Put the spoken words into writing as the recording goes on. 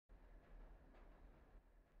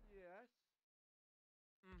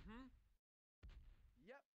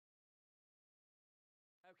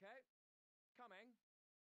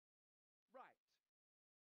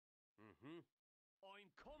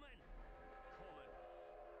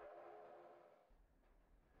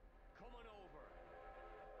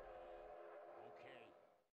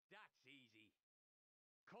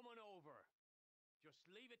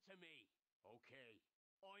it to me. Okay.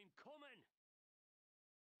 I'm coming.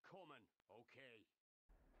 Coming. Okay.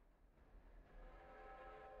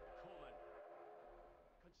 Coming.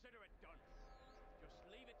 Consider it done. Just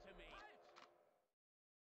leave it to me. Halt!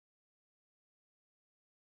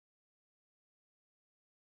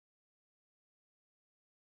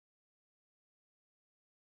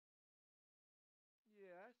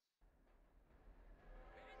 Yes.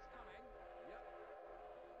 It is coming. Yep.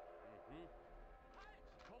 Mm-hmm. Halt!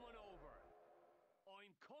 Coming over.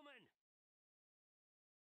 I'm coming.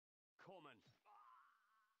 Coming.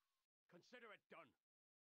 Consider it done.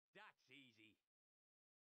 That's easy.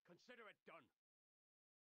 Consider it done.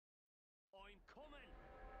 I'm coming.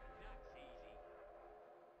 That's easy.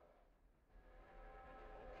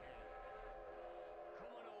 Okay.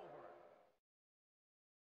 Coming over.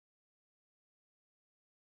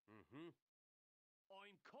 Mm-hmm.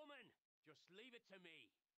 I'm coming. Just leave it to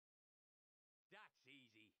me. That's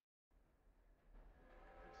easy.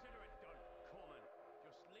 Consider it done. Coming.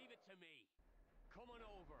 Just leave it to me. Coming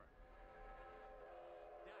over.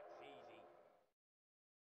 That's easy.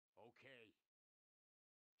 Okay.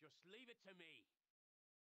 Just leave it to me.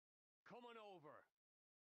 Coming over.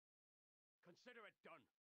 Consider it done.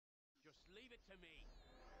 Just leave it to me.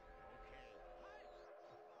 Okay. Halt!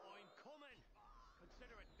 I'm coming.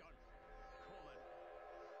 Consider it done. Coming.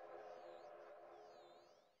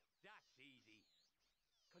 That's easy.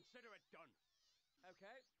 Consider it done.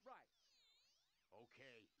 Okay, right.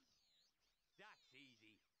 Okay. That's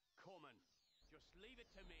easy. Coming. Just leave it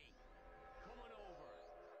to me. Coming over.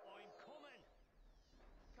 I'm coming.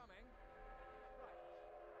 Coming. Right.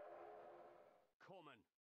 Coming.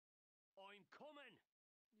 I'm coming.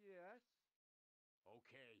 Yes.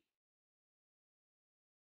 Okay.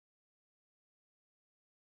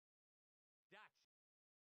 That's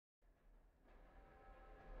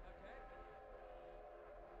Okay.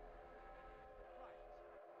 Right.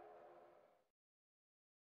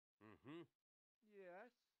 Mm-hmm.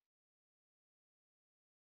 Yes.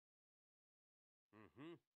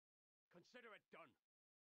 Mm-hmm. Consider it done.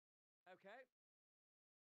 Okay.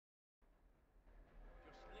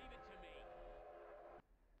 Just leave it to me.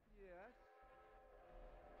 Yes.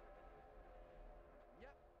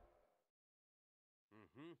 Yep.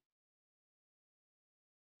 Mm-hmm.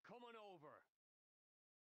 Coming over.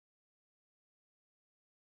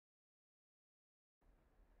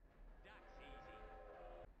 That's easy.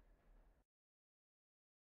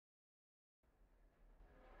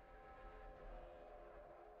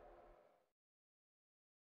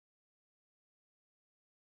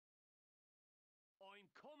 I'm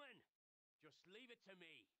coming. Just leave it to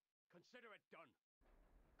me. Consider it done.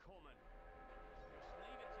 Coming. Just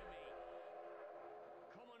leave it to me.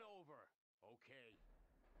 Coming over. Okay.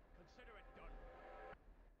 Consider it done.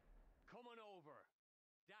 Coming over.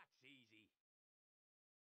 That's easy.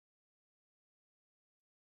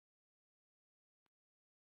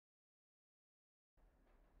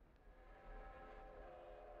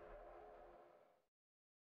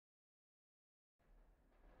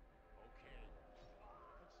 Okay.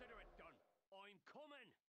 Consider it done. I'm coming.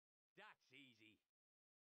 That's easy.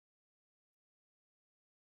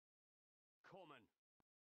 Coming.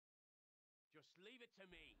 Just leave it to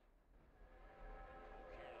me.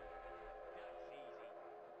 Okay. That's easy.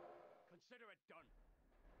 Consider it done.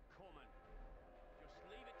 Coming. Just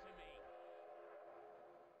leave it to me.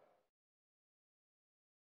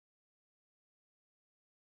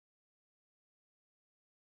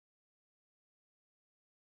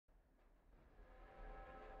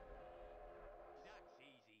 That's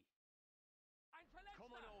easy. Ein Verletzter!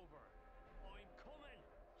 Coming over. I'm coming.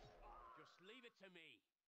 Just leave it to me.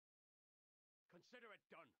 Consider it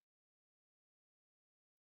done.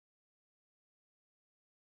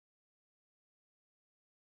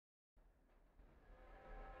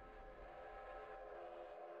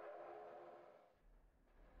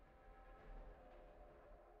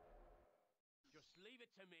 Just leave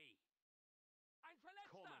it to me. Ein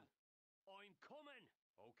Verletzter! Coming. I'm coming.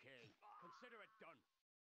 Okay. Consider it done.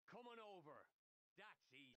 Coming over. That's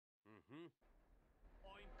easy. Mm-hmm.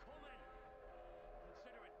 I'm coming.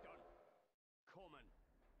 Consider it done. Coming.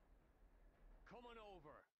 Coming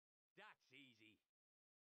over. That's easy.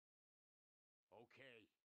 Okay.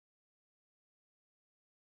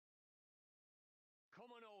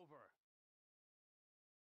 Coming over.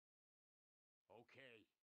 Okay.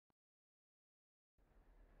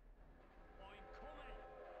 I'm coming.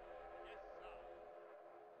 Yes, sir.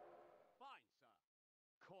 Fine, sir.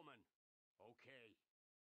 Coming. Okay.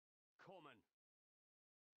 Coming.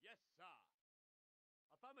 Yes, sir.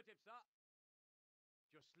 Affirmative, sir.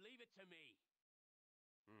 Just leave it to me.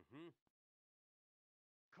 Mm-hmm.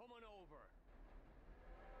 Coming over.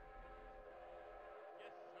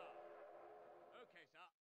 Yes, sir. Okay, sir.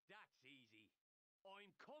 That's easy. I'm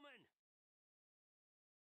coming.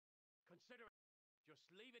 Consider it. Just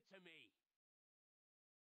leave it to me.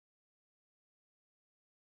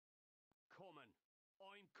 Coming.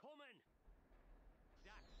 I'm coming.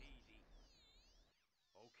 That's easy.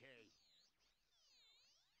 Okay.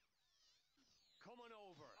 Coming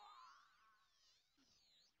over.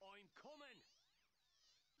 I'm coming.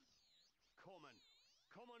 Coming.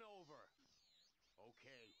 Coming over.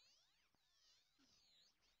 Okay.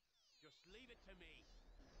 Just leave it to me.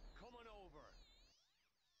 Coming over.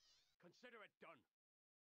 Consider it done.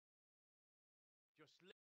 Just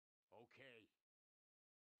leave. Okay.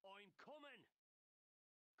 I'm coming.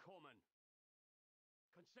 Coming.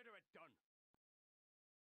 Consider it done.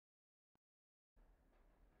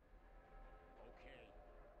 Okay.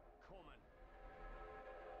 Coming.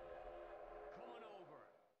 Coming over.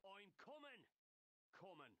 I'm coming.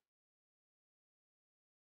 Coming.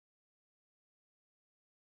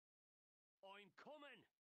 I'm coming.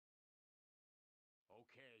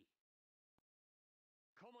 Okay.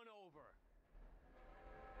 Coming over.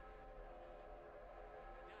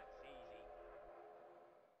 That's easy.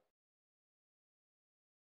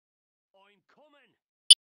 I'm coming.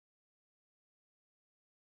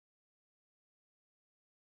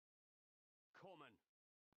 Coming.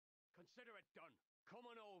 Consider it done.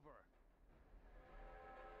 Coming over.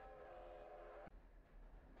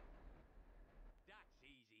 That's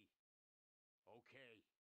easy. Okay.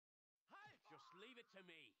 Halt! Just leave it to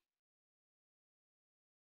me.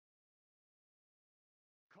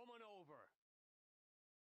 Coming over.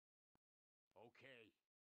 Okay.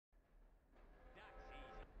 That's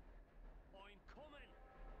easy. I'm coming.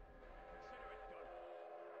 Consider it done.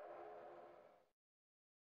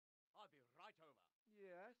 I'll be right over.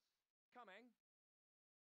 Yes. Coming.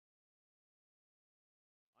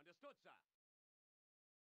 Understood, sir.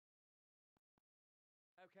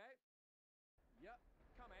 Okay. Yep.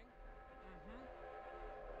 Coming. Mm-hmm.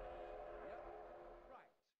 Yep.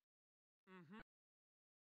 Right. Mm-hmm.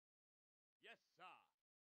 Yes, sir.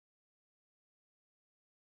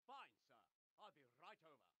 Fine, sir. I'll be right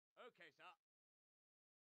over. Okay, sir.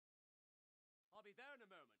 I'll be there in a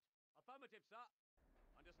moment. Affirmative, sir.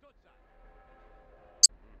 Understood, sir.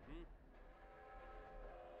 Mm-hmm.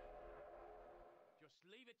 Just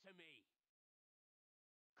leave it to me.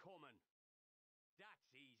 Coming.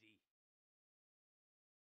 That's easy.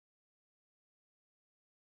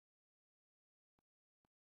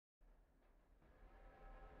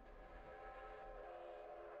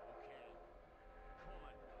 Okay.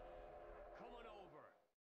 Coming. Coming over.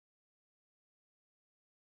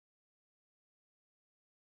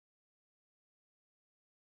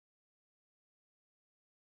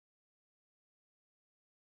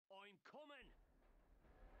 I'm coming.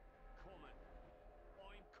 Coming.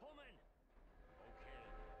 I'm coming. Okay.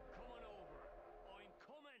 Coming over. I'm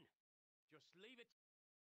coming. Just leave it.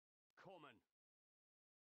 Coming.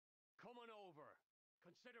 Coming over.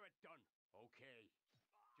 Consider it done. Okay.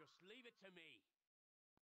 Just leave it to me.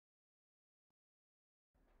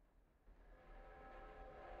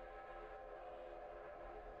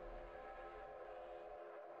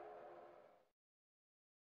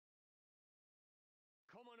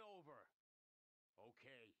 Coming over.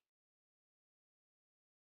 Okay.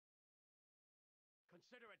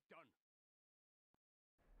 Consider it done.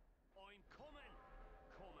 I'm coming.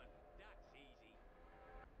 Coming. That's easy.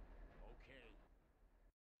 Okay.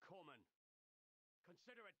 Coming.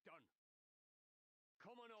 Consider it done.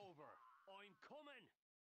 Coming over. I'm coming.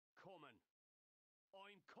 Coming.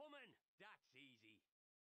 I'm coming. That's easy.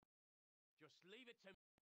 Just leave it to me.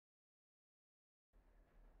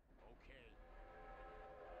 Okay.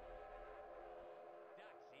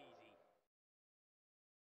 That's easy.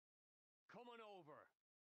 Coming over.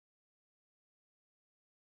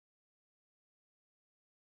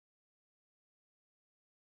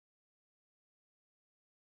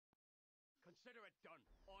 Consider it done.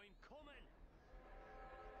 I'm coming.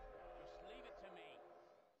 Just leave it to me.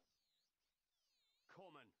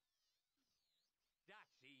 Coming.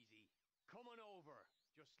 That's easy. Coming over.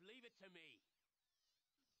 Just leave it to me.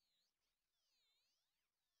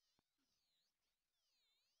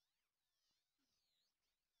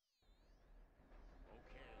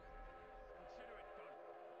 Okay. Consider it done.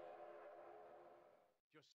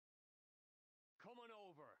 Just coming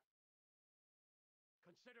over.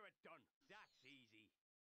 Consider it done. That's easy.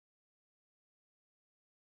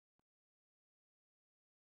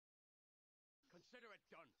 Consider it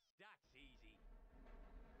done. That's easy.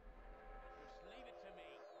 Just leave it to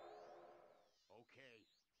me. Okay.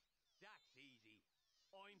 That's easy.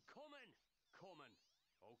 I'm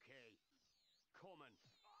Okay. Coming.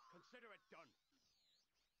 Consider it done.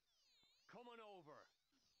 Coming over.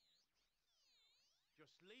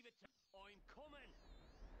 Just leave it to... I'm coming!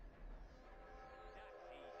 That's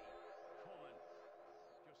easy. Coming.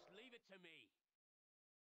 Just leave it to me.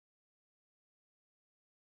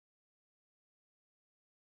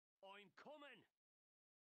 I'm coming!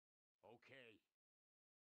 Okay.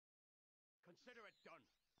 Consider it done.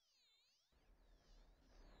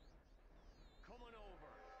 Coming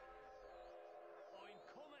over. I'm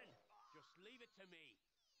coming! Just leave it to me.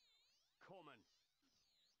 Coming.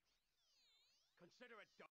 Consider it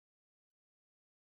done.